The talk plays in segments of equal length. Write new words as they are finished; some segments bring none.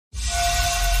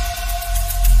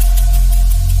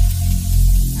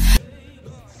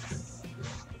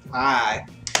Hi.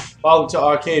 Welcome to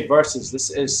Arcade Versus. This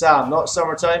is Sam, not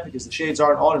summertime because the shades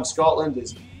aren't on in Scotland.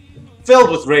 It's filled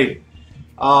with rain.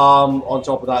 On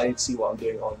top of that, you can see what I'm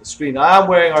doing on the screen. I am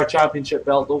wearing our championship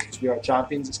belt though because we are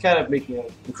champions. It's kind of making an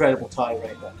incredible tie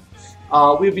right now.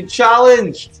 We've been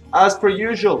challenged, as per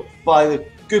usual, by the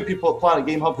good people at Planet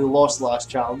Game Hub who lost the last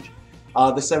challenge.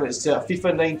 This time it's a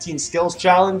FIFA 19 skills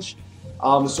challenge.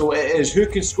 So it is who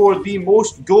can score the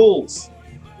most goals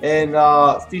in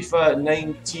FIFA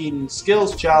 19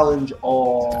 skills challenge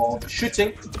of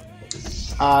shooting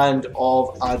and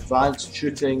of advanced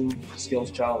shooting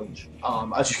skills challenge.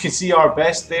 As you can see, our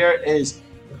best there is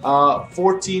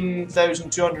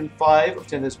 14,205 of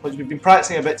 10,000 points. We've been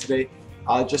practicing a bit today,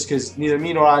 just because neither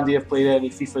me nor Andy have played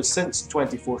any FIFA since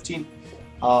 2014.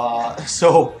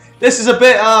 So this is a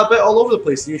bit all over the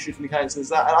place, the new shooting mechanics is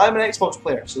that, and I'm an Xbox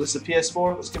player, so this is a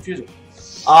PS4. That's confusing.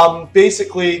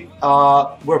 Basically,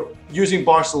 we're using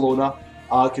Barcelona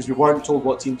because we weren't told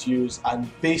what team to use, and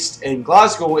based in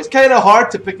Glasgow, it's kind of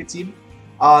hard to pick a team.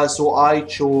 So I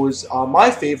chose my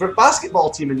favourite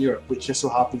basketball team in Europe, which just so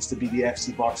happens to be the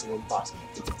FC Barcelona basketball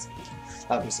team.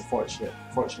 That was the fortunate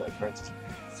occurrence.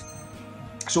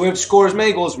 So we have to score as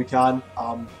many goals as we can,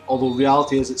 although the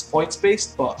reality is it's points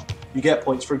based, but you get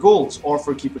points for goals or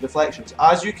for keeper deflections.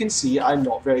 As you can see, I'm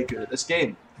not very good at this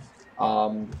game.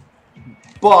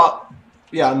 But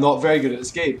yeah, I'm not very good at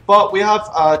this game. But we have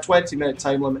a 20-minute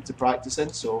time limit to practice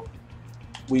in, so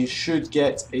we should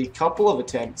get a couple of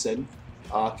attempts in.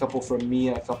 A couple from me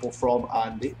and a couple from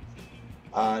Andy.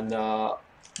 And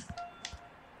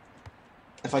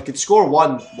if I could score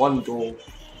one goal,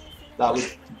 that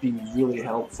would be really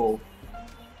helpful.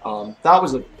 That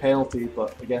was a penalty,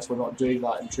 but I guess we're not doing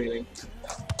that in training.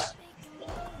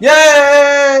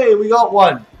 Yay! We got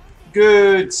one.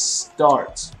 Good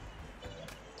start.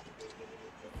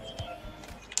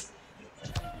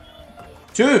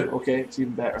 2. Okay, it's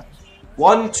even better.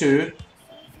 1, 2.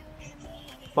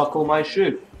 Buckle my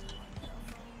shoe.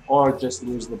 Or just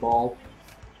lose the ball.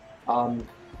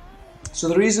 So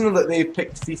the reason that they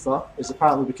picked FIFA is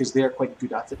apparently because they are quite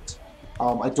good at it.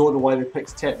 I don't know why they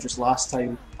picked Tetris last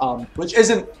time, which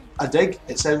isn't a dig.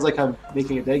 It sounds like I'm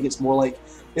making a dig. It's more like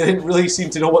they didn't really seem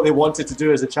to know what they wanted to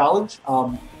do as a challenge.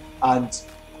 And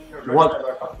what?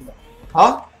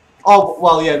 Huh? Oh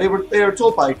well, yeah. They were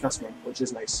told by a customer, which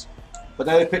is nice. But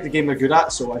now they picked the game they're good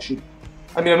at, so I should.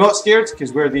 I mean, I'm not scared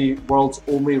because we're the world's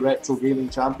only retro gaming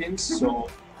champions. So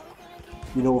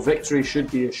you know, victory should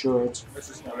be assured.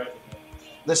 This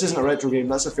isn't a retro game,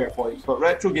 that's a fair point, but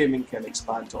retro gaming can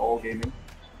expand to all gaming.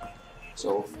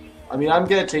 So, I mean, I'm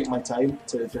going to take my time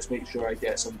to just make sure I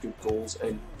get some good goals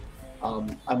in.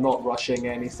 I'm not rushing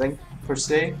anything, per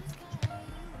se,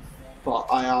 but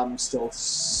I am still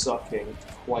sucking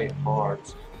quite hard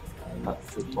at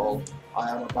football. I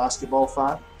am a basketball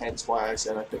fan, hence why I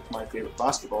said I picked my favourite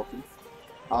basketball team.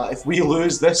 If we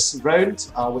lose this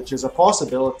round, which is a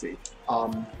possibility,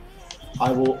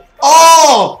 I will...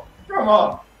 Oh! Come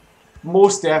on!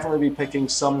 Most definitely be picking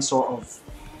some sort of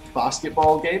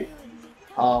basketball game.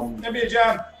 NBA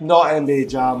Jam! Not NBA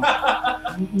Jam.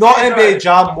 Not NBA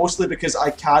Jam, mostly because I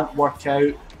can't work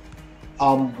out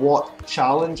what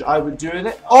challenge I would do in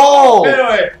it. Oh!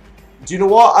 Anyway. Do you know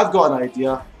what? I've got an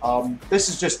idea. This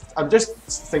is just... I'm just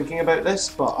thinking about this,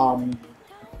 but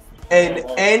in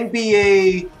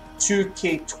NBA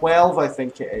 2K12, I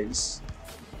think it is,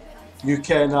 you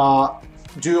can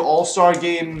do All-Star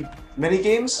Game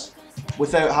mini-games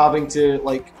without having to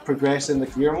like progress in the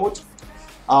career mode.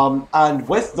 And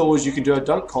with those you can do a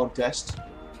dunk contest.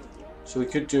 So we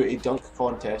could do a dunk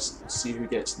contest and see who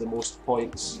gets the most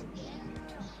points.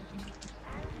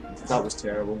 That was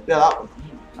terrible. Yeah, that one,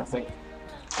 I think.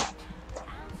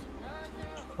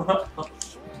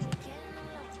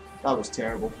 That was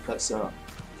terrible. That's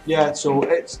yeah, so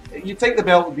it's you'd think the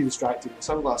belt would be distracting. The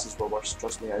sunglasses were worse,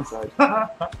 trust me, I tried.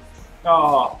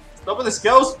 Oh, stop with the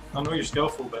skills. I know you're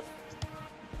skillful, but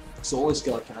It's the only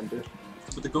skill I can do.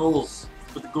 with the goals.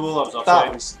 With the goal I was That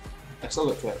offside. was... I still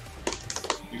got 20.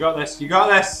 You got this, you got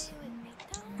this.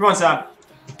 Come on, Sam.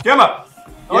 Come up.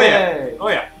 Oh yeah. Yay. Oh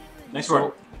yeah. Nice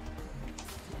work.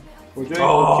 We're doing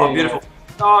Oh, okay. beautiful.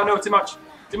 Oh no, too much.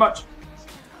 Too much.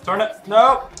 Turn it.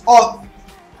 No. Oh!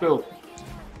 Cool.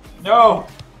 No.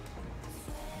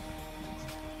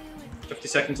 50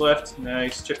 seconds left.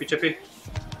 Nice. Chippy chippy.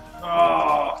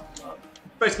 Oh.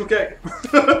 Bicycle kick.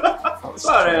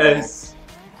 Suarez.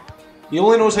 He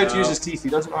only knows how to use his teeth, he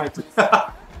doesn't know how to...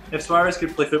 If Suarez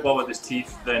could play football with his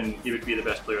teeth, then he would be the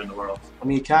best player in the world. I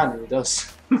mean, he can, and he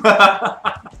does.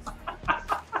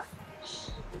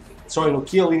 Sorry, no,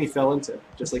 Chiellini fell into it,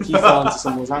 just like he fell into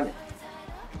some lasagna.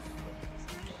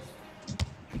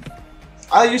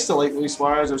 I used to like Luis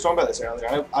Suarez. I was talking about this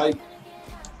earlier.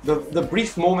 The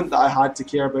brief moment that I had to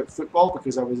care about football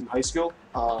because I was in high school.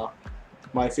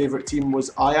 My favourite team was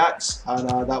Ajax, and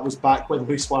that was back when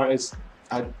Luis Suarez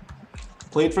had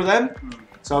played for them.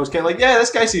 So I was kind of like, yeah, this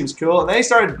guy seems cool. And then he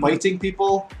started biting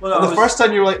people. Well, and the first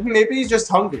time you were like, maybe he's just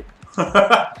hungry.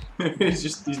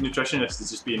 He's nutritionist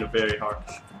is just being a very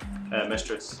harsh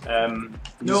mistress.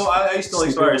 No, I used to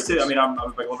like Suarez too. I mean, I'm a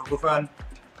big Liverpool fan,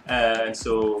 and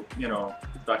so you know,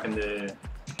 back in the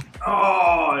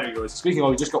oh, there he goes. Speaking of,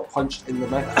 he just got punched in the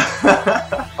neck.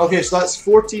 Okay, so that's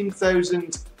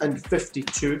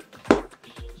 14,052.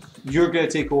 You're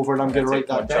gonna take over, and I'm gonna write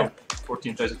that down.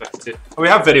 14,052. We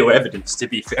have video evidence, to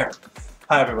be fair.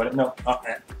 Hi everybody. No,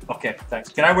 okay, thanks.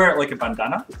 Can I wear it like a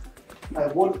bandana?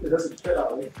 It doesn't fit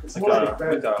that way. It's like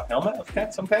a helmet of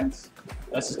some kinds?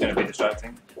 This is going to be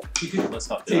distracting. Let's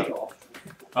not do that.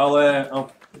 Oh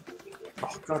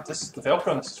god, the Velcro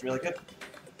on this is really good.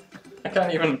 I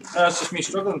can't even, it's just me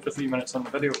struggling for 3 minutes on the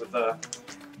video with the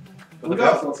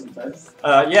Velcro.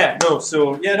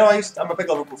 I'm a big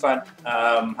Liverpool fan.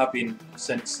 Have been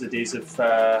since the days of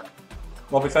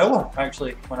Robbie Fowler,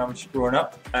 actually, when I was growing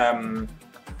up.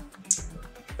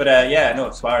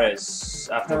 Suarez,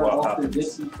 after what happened.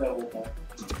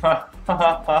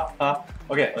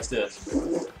 Okay, let's do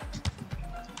this.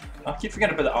 I keep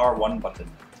forgetting about the R1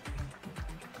 button.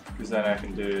 Because then I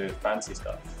can do fancy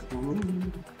stuff.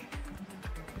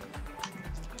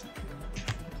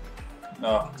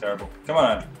 Oh, terrible. Come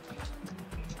on.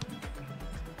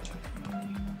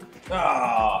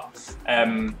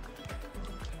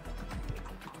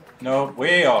 No,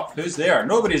 way off. Who's there?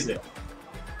 Nobody's there.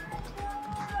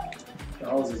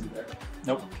 Charles isn't there.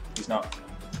 Nope, he's not.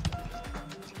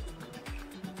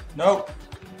 Nope.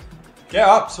 Get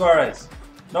up, Suarez.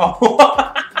 No.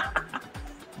 I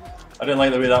didn't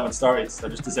like the way that one started, so I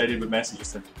just decided with Messi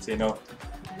just to say no.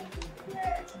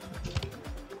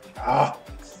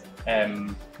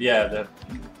 Yeah, the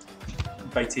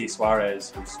bitey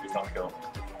Suarez was not cool.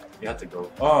 He had to go.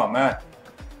 Oh man.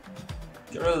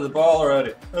 Get rid of the ball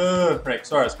already. Right,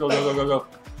 Suarez, go, go, go, go, go.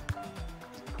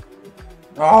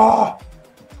 Oh!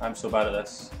 I'm so bad at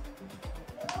this.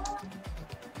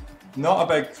 Not a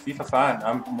big FIFA fan.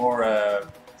 I'm more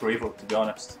Bravo, to be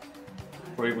honest.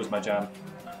 Bravo's my jam.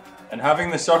 And having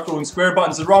the circle and square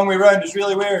buttons the wrong way around is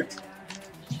really weird.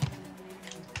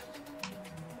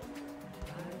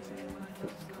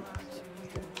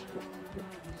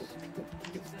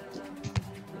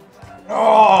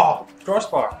 Oh!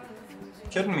 Crossbar.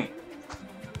 Kidding me.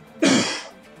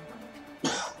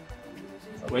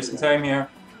 Not wasting time here.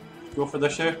 Go for the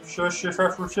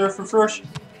shush.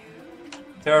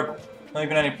 Terrible. Not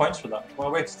even any points for that. What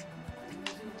a waste.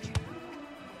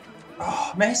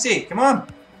 Oh, Messi, come on!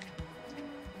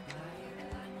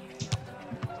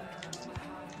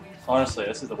 Honestly,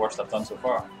 this is the worst I've done so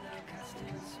far.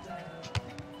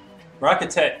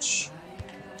 R-CADE.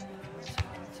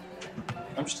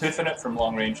 I'm just hoofing it from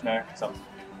long range now, because I'm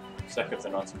sick of the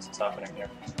nonsense that's happening here.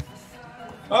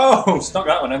 Oh, snuck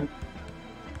that one in.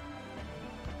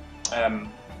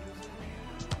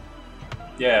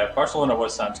 Yeah, Barcelona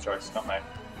was Sam's choice, not mine.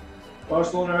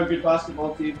 Barcelona are a good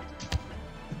basketball team.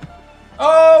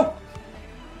 Oh!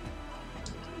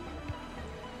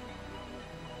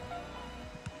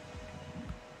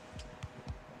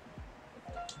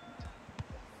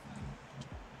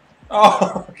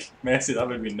 Oh, Messi, that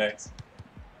would have been nice.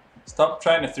 Stop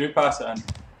trying to through pass it in.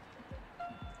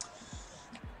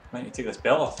 Might need to take this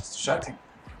belt off, it's distracting.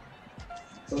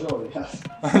 No,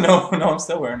 I'm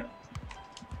still wearing it.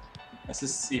 This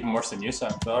is even worse than you,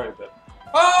 Sam, sorry, but...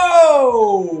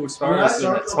 Oh! Suarez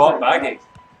in the top baggy.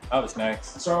 That was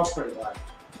nice. It's all pretty bad.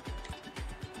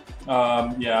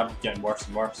 Yeah, I'm getting worse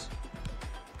and worse.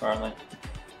 Apparently.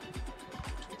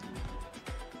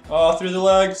 Oh, through the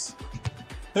legs.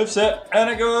 Hoofs it, and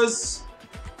it goes.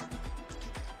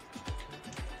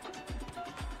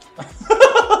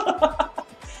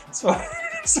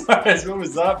 Suarez, what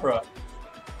was that, bro?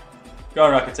 Go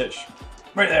on, R-CADE.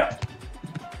 Right there.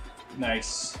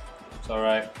 Nice. It's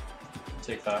alright.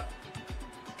 Take that.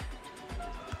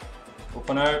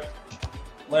 Open out.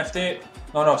 Lefty.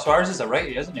 No, Suarez is a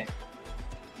righty, isn't he?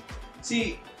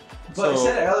 See, but I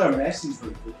said earlier Messi's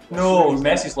right. No,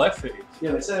 Messi's left footed.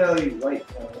 Yeah, but I said earlier he's right.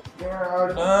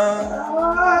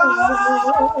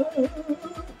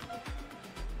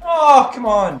 Oh, come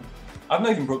on. I've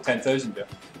not even broke 10,000 yet.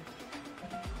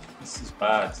 This is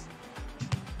bad.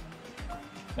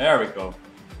 There we go.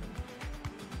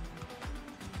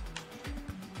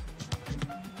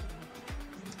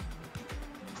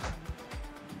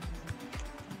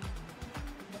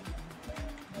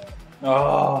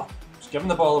 Oh, Give him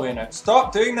the ball away now.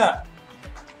 Stop doing that!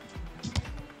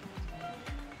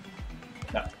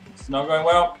 No, it's not going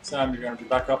well. Sam, you're going to be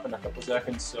back up in a couple of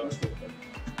seconds, so...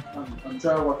 I'm trying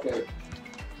to work out.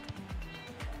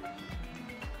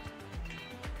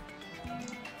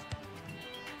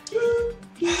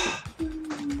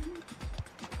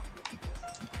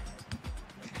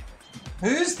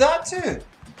 Who's that to?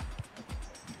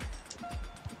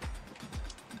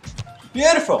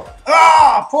 Beautiful!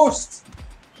 Ah! Post!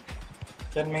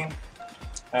 Kidding me?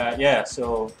 Yeah,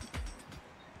 so...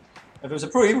 If it was a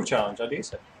Pro Evo challenge, I'd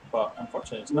ace it. But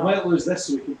unfortunately, it's We not. might lose this,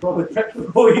 so we can probably pick the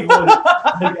Pro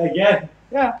Evo again.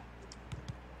 Yeah.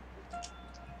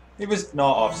 He was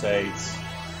not offsides.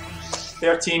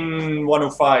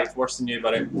 13-105, worse than you,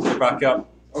 buddy. You're back up.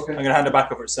 Okay. I'm going to hand it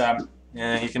back over to Sam.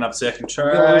 Yeah, he can have a second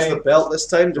We're going to lose try. the belt this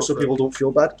time, just so people don't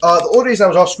feel bad. The only reason I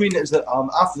was off screen is that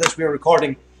after this we are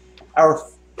recording our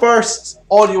first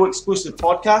audio exclusive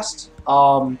podcast,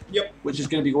 Yep. which is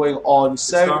going to be going on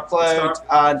SoundCloud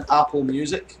and Apple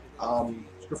Music, Go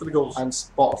for the goals. and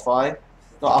Spotify.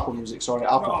 Not Apple Music, sorry,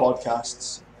 Apple Oh.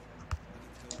 Podcasts.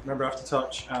 Remember after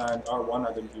touch and R1,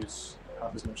 I didn't use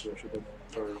half as much as I should have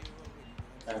for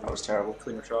That was terrible.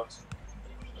 cleaner shots.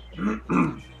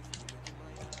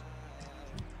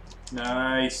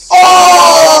 Nice.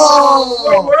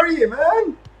 Oh! Where were you,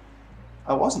 man?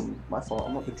 I wasn't my fault.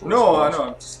 I'm not controlling. No, I scores. know.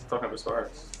 I'm just talking about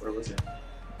stars. Where was he?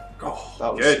 Oh,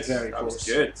 That was good. very That was close.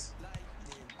 good.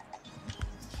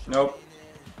 Nope.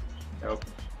 Nope.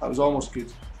 That was almost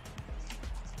good.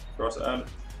 Cross it out.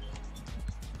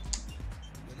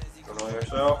 Don't know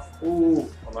yourself. Ooh.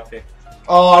 Unlucky.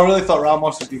 Oh, I really thought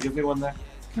Ramos was going to give me one there.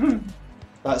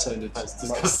 That sounded That's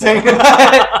much disgusting.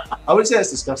 better. I would say it's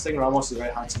disgusting. Ramos is a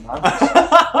very handsome man.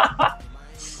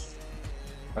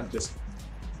 And just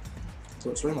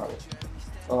don't swing that way.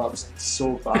 Oh, that was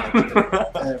so bad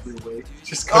in every way.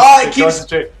 Just it keeps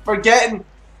concentrate. forgetting.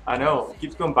 I know. It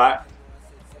keeps going back.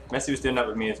 Messi was doing that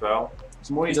with me as well. It's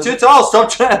more he He's too doesn't, tall. Stop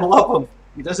trying to love him.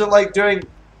 he doesn't like doing.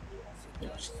 Yeah,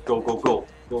 just go, go, go.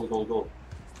 Go, go, go.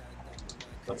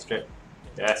 That's straight.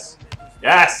 Yes.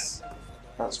 Yes!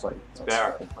 That's fine. It's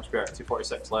better. Much better.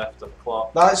 2:46 left on the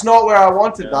clock. That's not where I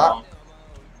wanted Yeah. that.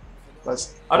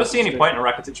 That's, I don't see any straight. point in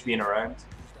Rakitic being around.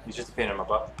 He's just a pain in my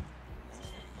butt.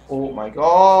 Oh my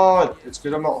god! It's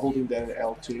good I'm not holding down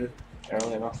L2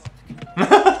 early enough.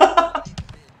 I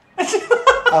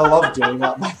love doing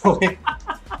that, by the way.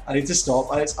 I need to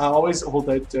stop. I always hold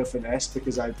out to a finesse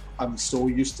because I'm so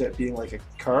used to it being like a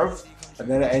curve, and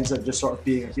then it ends up just sort of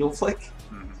being a heel flick,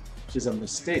 which is a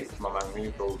mistake. Come on, man. We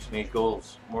need goals. We need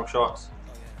goals. More shots.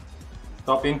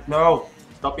 Stop being so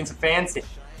fancy.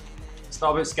 It's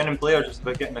not about skinning players, it's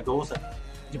about getting the goals in.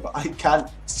 Yeah, but I can't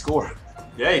score.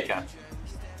 Yeah, you can.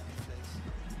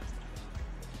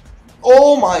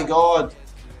 Oh my god!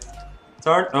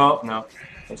 Turn. Oh, no.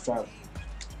 Let's try it.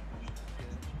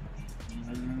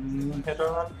 Header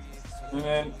on. And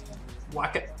then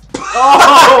whack it.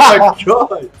 Oh my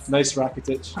god! Nice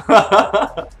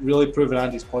Rakitic. Really proving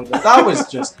Andy's point there. That was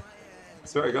just. I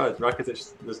swear to God,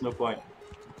 Rakitic, there's no point.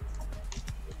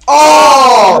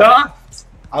 Oh!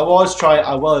 I will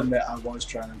admit, I was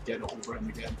trying to get it over him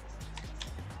again.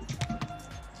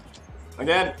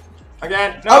 Again.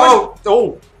 No!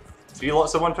 Oh! 3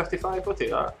 lots of 155, we'll take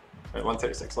that. Right,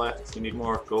 136 left, you need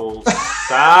more goals.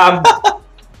 Sam!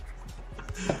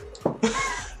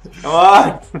 Come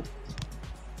on!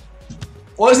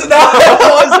 What's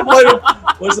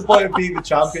the point of being the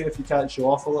champion if you can't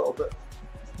show off a little bit?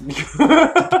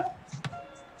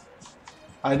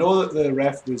 I know that the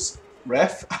ref was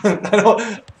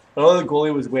I know the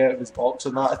goalie was way out of his box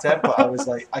on that attempt, but I was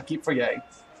like, I keep forgetting.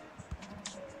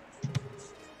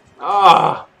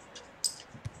 Ah!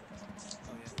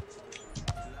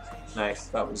 Nice,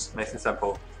 that was nice and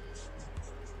simple.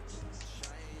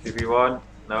 2v1?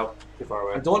 No, too far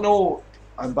I away. don't know.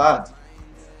 I'm bad.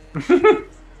 You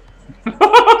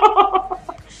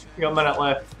got a minute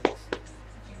left.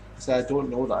 So I don't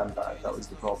know that I'm bad. That was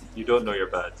the problem. You don't know you're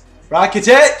bad.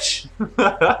 Rakitic!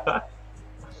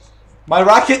 My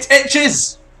racket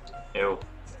itches! Ew.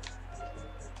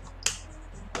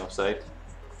 Offside.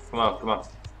 Come on.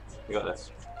 You got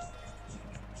this.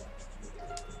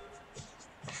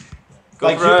 Go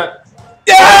Thank for you. it.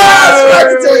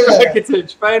 Yes!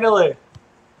 Rakitic, finally!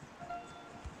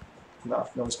 No,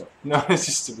 it's not. No, it's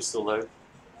just it was so loud.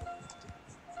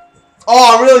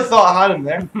 Oh, I really thought I had him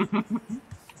there.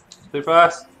 Too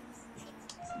fast.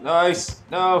 Nice.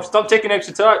 No, stop taking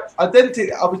extra touch. I didn't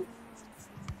take. I was.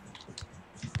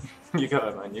 You got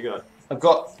it, man. You got it. I've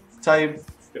got time.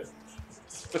 Good.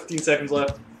 15 seconds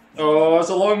left. Oh, it's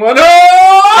a long one. Oh!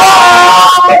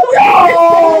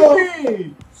 No!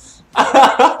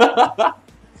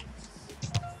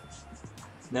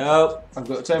 No. I've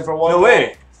got time for one. No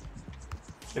way.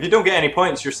 If you don't get any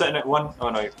points, you're sitting at 1. Oh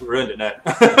no, you ruined it now.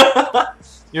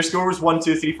 Your score was 1,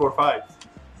 2, 3, 4, 5.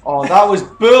 Oh, that was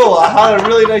bull. I had a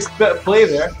really nice bit of play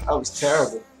there. That was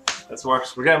terrible. That's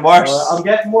worse. We're getting worse. I'm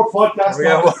getting more podcasts. We're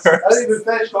getting worse. I didn't even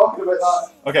finish talking about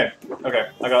that. Okay.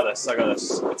 I got this.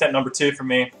 Attempt number 2 from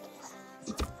me.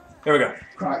 Here we go.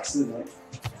 Cracks in it.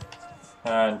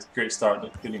 And great start.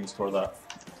 Couldn't even score that.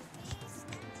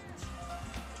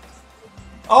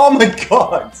 Oh my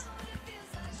god!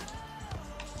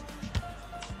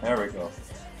 There we go.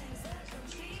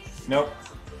 Nope.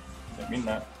 Didn't mean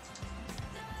that.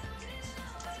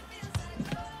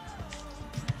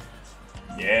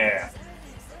 Yeah.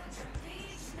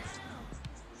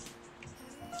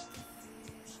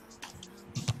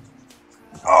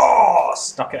 Oh,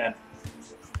 stuck it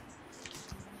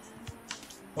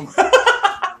in.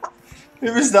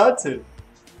 Who was that to?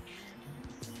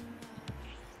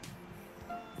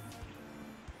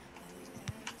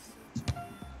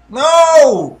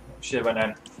 No! Shit went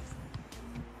in.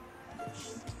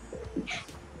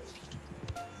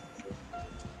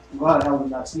 I'm glad I held in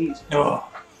that sneeze. Oh.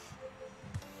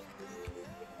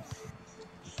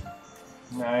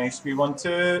 Nice,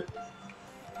 3-1-2.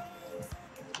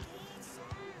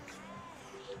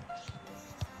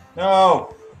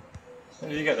 No! How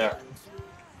did you get there?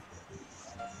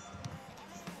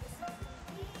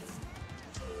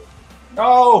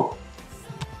 No!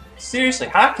 Seriously,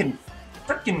 hacking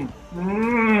freaking.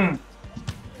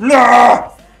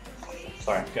 No!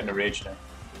 Sorry, I'm getting a rage now.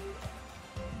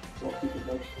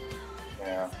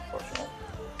 Yeah, unfortunately.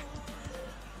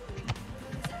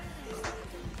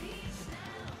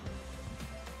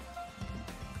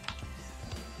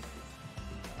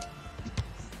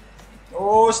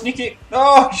 Oh, sneaky!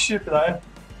 Oh, you should put that in.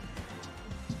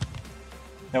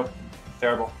 Nope,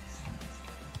 terrible.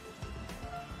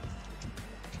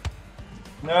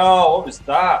 No, what was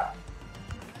that?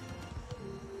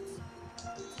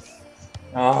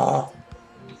 Oh.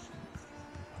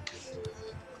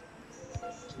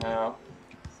 No.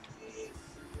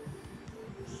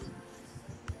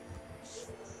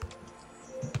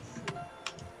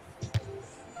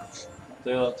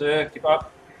 That'll do, keep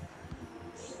up.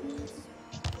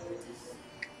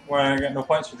 Why I get no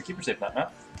points for the keeper save that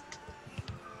now?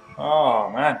 Oh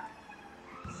man.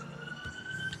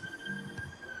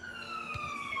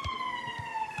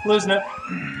 Losing it.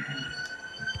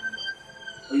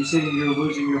 Are you saying you're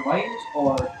losing your mind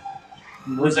or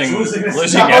losing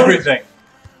sound? everything?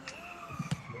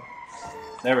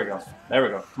 There we go. There we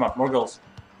go. Come on, more goals.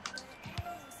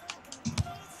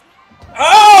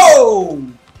 Oh!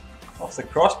 Off the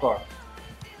crossbar.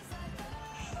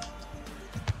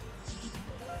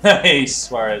 Nice,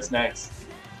 Suarez. Nice.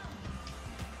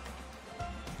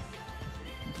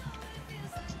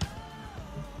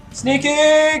 Sneaky!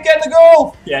 Get the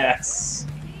goal! Yes.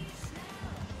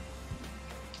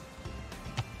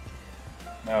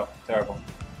 No, terrible.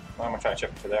 Why am I trying to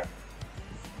chip it to there?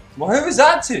 Well, who was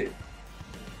that to?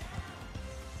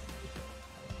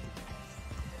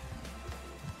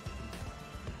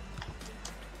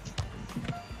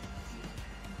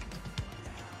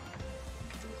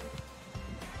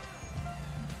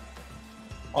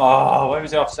 Oh, why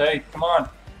was he offside? Come on.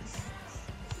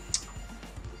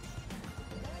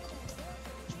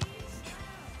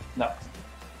 No.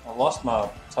 I lost my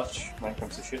touch when it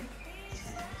comes to shooting.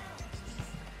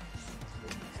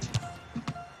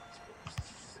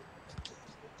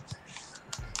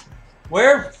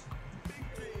 Where?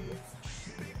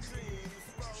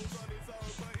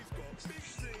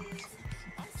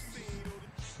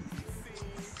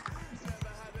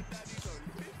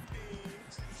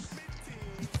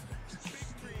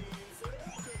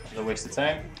 A waste of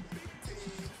time.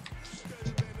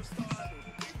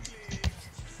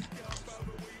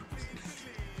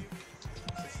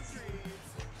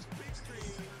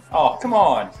 Oh, come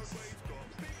on!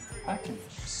 I can,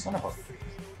 son of a.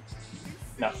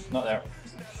 No, not there.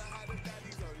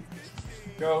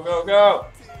 Go, go, go!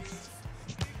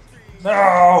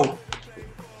 No!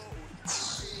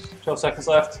 12 seconds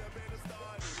left.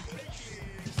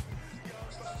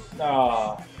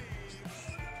 Ah.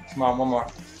 Come on, one more.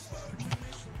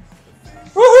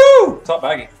 Woohoo! Top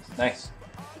baggy. Nice.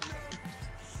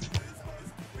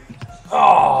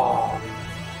 Oh!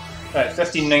 Right,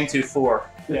 15-9-2-4.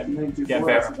 Yeah, getting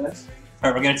better. Alright,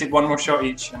 we're going to take one more shot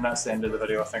each, and that's the end of the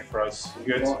video, I think, for us. You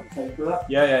good? Time for that?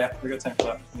 Yeah. We got time for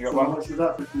that. You got one? How much was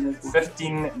that?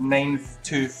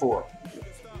 15-9-2-4.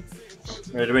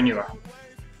 Ready to win you are.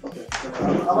 Okay.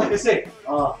 I like to say,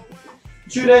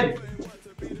 tune in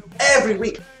every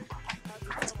week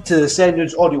to the Sam and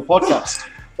Androo audio podcast.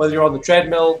 whether you're on the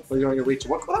treadmill, whether you're on your way to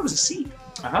work. Well, that was a C.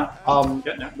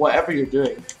 Whatever you're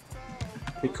doing,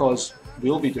 because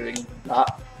we'll be doing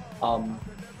that. I'm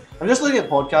just looking at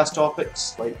podcast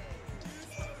topics, like,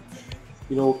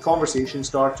 you know, conversation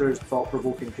starters,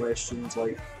 thought-provoking questions,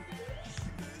 like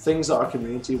things that our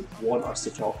community want us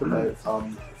to talk about.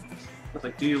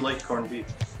 Like, do you like corned beef?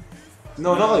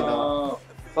 No, not like that.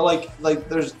 But like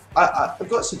there's, I've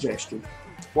got a suggestion.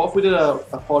 What if we did a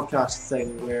podcast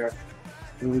thing where,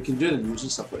 I mean, we can do the news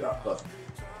and stuff like that, but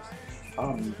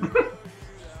I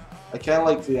kind of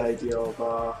like the idea of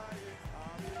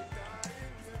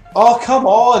oh, come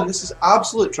on, this is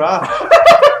absolute trash.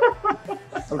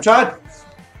 I'm trying.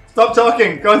 Stop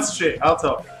talking, concentrate, I'll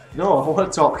talk. No, I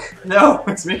want to talk. No,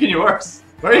 it's making you worse.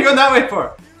 Where are you going that way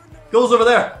for? Goal's over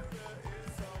there.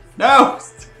 No!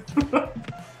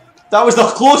 That was the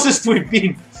closest we've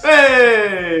been.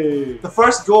 Hey! The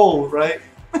first goal, right?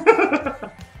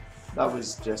 That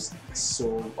was just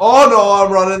so... Oh no,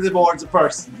 I'm running towards a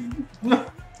person. Run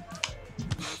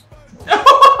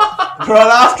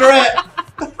after it!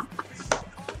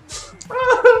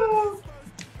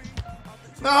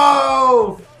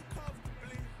 No!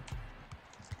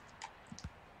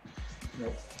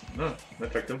 Nope. No,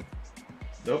 that tricked him.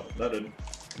 Nope, that didn't.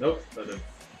 Nope, that didn't.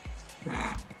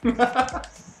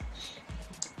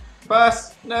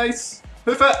 Pass, nice.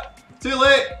 Hoof it. Too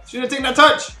late. Shouldn't have taken that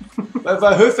touch. But if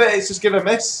I hoof it, it's just gonna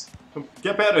miss.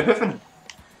 Get better at hoofing.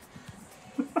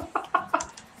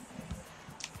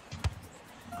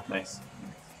 Nice.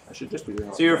 I should just be doing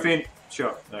that. So you're feint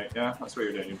shot, right? Yeah, that's what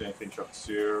you're doing. You're doing feint shots.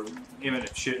 So you're aiming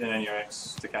at shooting in your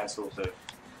X to cancel to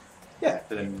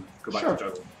then go back to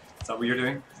juggle. Is that what you're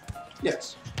doing?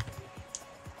 Yes.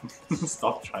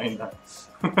 Stop trying that.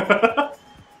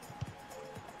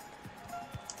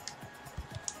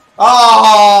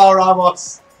 Oh,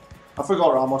 Ramos! I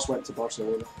forgot Ramos went to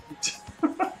Barcelona.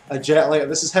 A jet like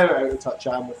this is how out of touch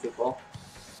I am with football.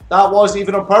 That wasn't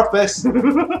even on purpose.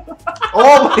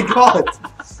 Oh my god! I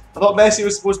thought Messi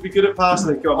was supposed to be good at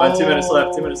passing. Go on, man. 2 minutes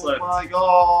left. 2 minutes left. Oh my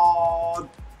god!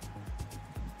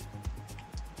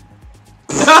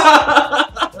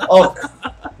 Oh,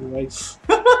 right.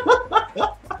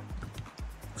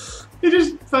 He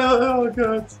just fell. Oh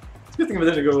god. It's a good thing it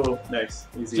didn't go. Nice.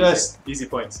 Easy. Just easy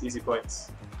points. Easy points.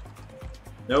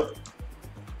 Nope.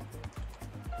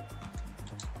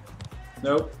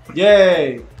 Nope.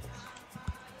 Yay!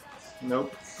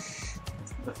 Nope.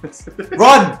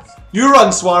 Run! You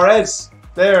run, Suarez!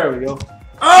 There we go.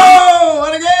 Oh!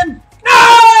 And again!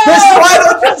 No! This why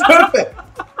don't just hoof it!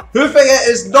 Hoofing it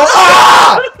is not.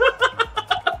 Ah!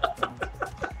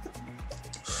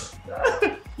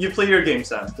 You play your game,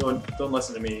 Sam. Don't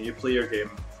listen to me. You play your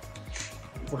game.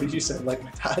 Why did you sound like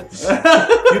my dad?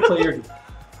 You play your game.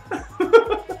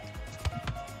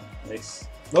 Nice.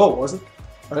 No, it wasn't.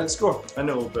 I didn't score. I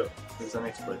know, but it was a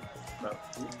nice play. No, okay.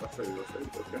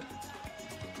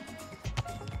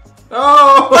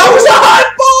 Oh! That was a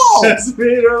handball!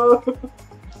 Despedo!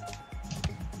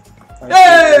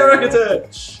 Hey,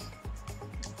 Rakitic!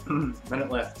 Minute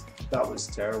left. That was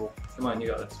terrible. Come on, you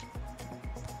got this.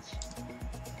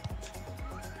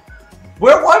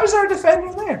 Why was our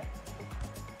defender there?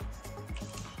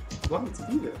 What did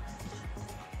he do?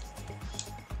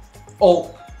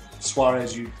 Oh,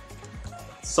 Suarez, you.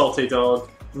 Salty dog.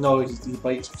 No, he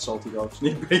bites salty dogs.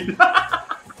 30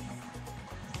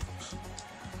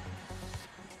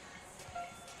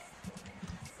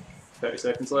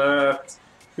 seconds left.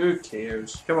 Who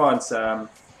cares? Come on, Sam.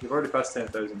 You've already passed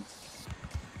 10,000.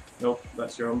 Nope,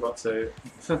 that's your own butt's out.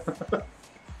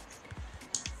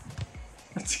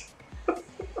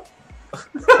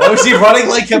 Why was he running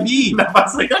like a bee?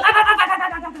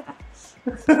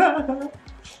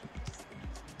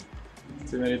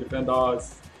 Too many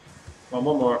defenders. Come on,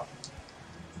 one more.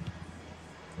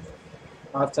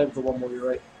 I have time for one more, you're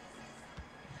right.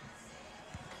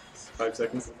 5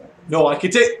 seconds. No, I can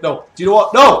take. No. Do you know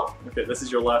what? No! Okay, this is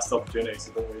your last opportunity,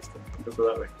 so don't waste it. Don't go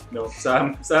that way. No,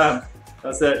 Sam.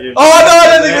 That's it. Oh no,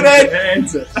 I didn't even end!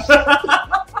 Ends it.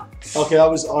 Okay, that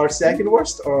was our second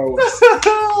worst, or worst?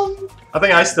 I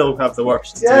think I still have the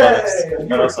worst, to be honest. You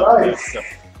were right. So,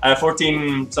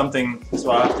 14 something,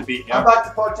 so I have to beat. Yeah? I'm back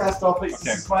to podcast topics.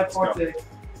 Okay, This is my let's go. forte.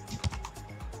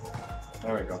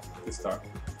 There we go. Good start.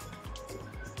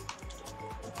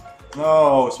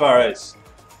 No, Suarez.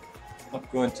 Not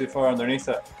going too far underneath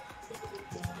it.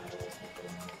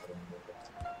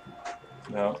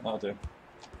 No, that'll do.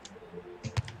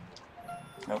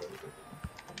 Nope.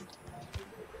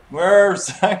 Where's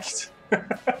that?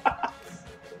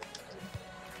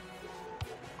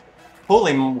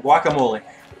 Holy guacamole.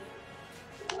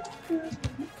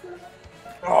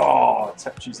 Oh,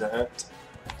 touches it out.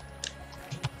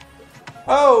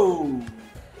 Oh!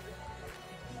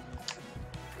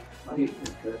 I hate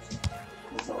this person.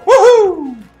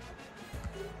 Woohoo!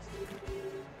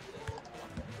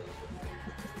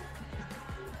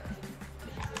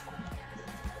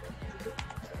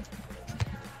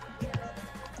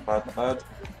 Not bad, not bad.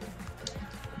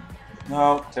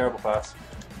 No, terrible pass.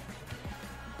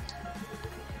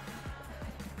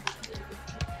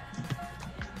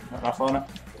 Not enough on it.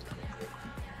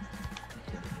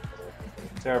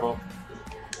 Terrible.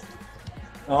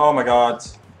 Oh my god.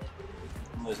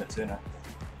 I'm losing it too now.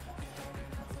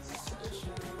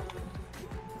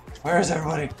 Where is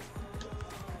everybody?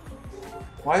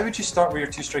 Why would you start with your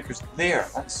two strikers there?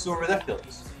 That's so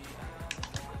ridiculous.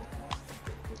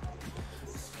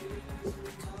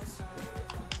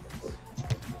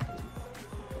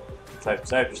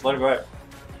 Save, just let it go out.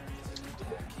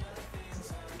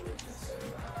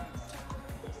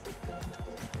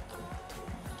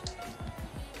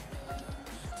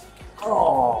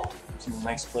 Oh, it's a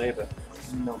nice play, but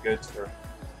no good for.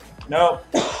 No,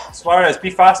 Suarez, be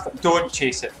fast. Don't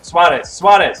chase it.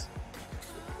 Suarez.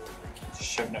 Just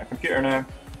shouting at a computer now.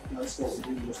 I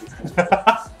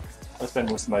spend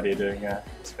most of my day doing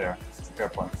it's fair. It's a fair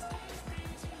point.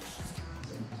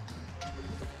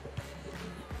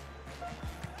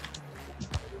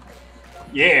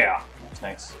 Yeah! That's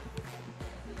nice.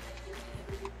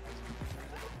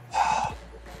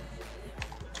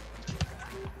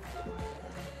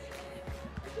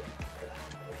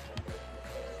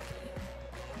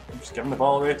 I'm just giving the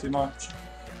ball away too much.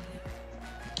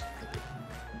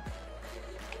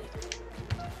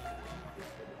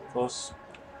 Close.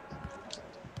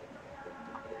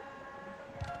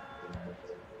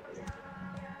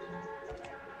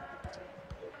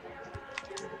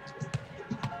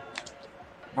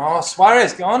 Oh,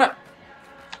 Suarez, get on it!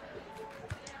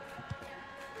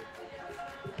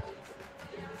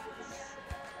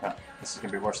 Yeah, this is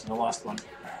going to be worse than the last one.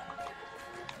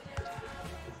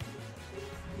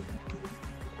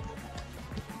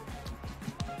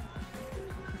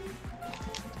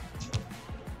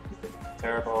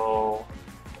 Terrible.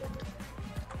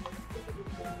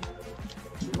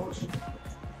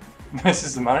 This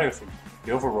is the Mario thing,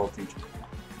 the overworld teacher.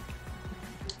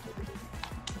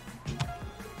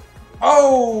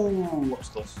 Oh! That was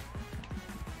close.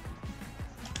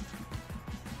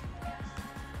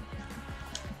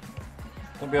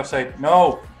 Don't be offside.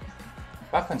 No!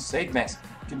 Back on side, mess.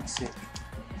 Goodness sake.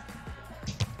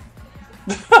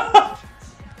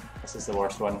 This is the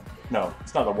worst one. No,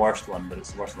 it's not the worst one, but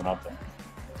it's the worst one I've done.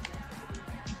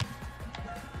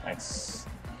 Nice.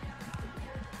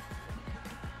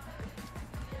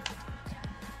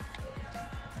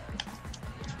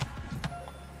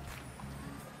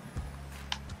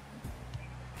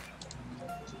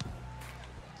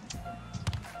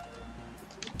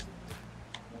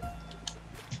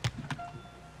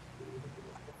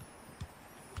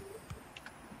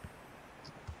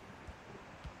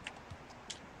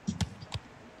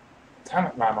 Damn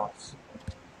it, Ramos.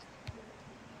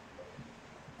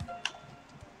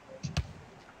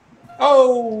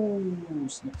 Oh!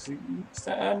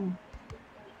 Stand.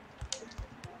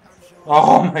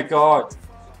 Oh my god.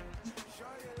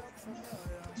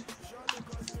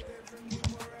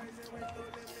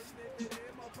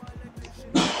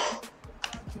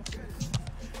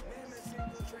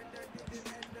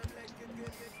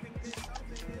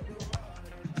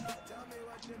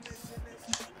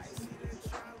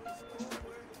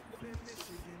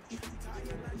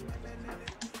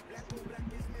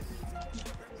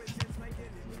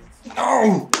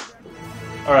 No!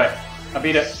 Alright, I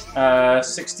beat it.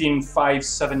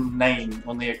 16,579,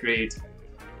 only a grade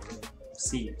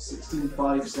C.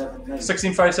 16,579.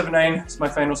 16,579 is my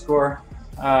final score.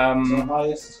 Is our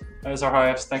highest? That is our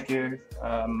highest, thank you.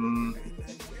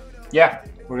 Yeah,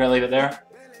 we're going to leave it there.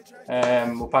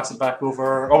 We'll pass it back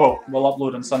over. Oh, well, we'll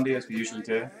upload on Sunday as we usually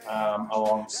do,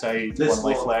 alongside This One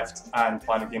Life vlog. Left and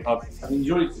Planet Game Hub. I mean,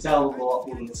 you don't need to tell them we'll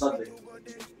upload on Sunday.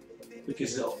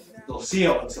 Because they'll see it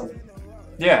on Sunday.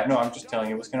 Yeah, no, I'm just telling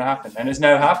you what's going to happen, and it's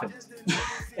now happened.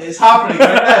 It's happening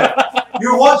right now.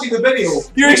 You're watching the video.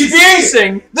 You're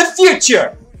experiencing the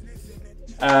future!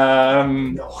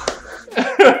 No.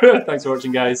 Thanks for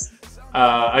watching, guys.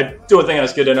 I don't think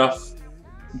that's good enough.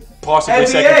 Possibly NBA.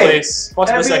 second place.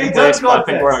 Possibly NBA second place, dunk but I think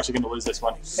contest. we're actually going to lose this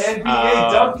one. NBA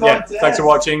dunk Yeah, contest. thanks for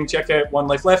watching. Check out One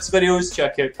Life Left's videos.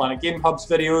 Check out Planet Game Hub's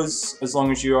videos, as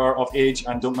long as you are of age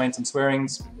and don't mind some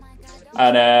swearings.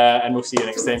 And we'll see you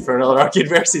next time for another Arcade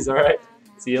Versus, alright?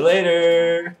 See you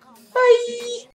later. Bye!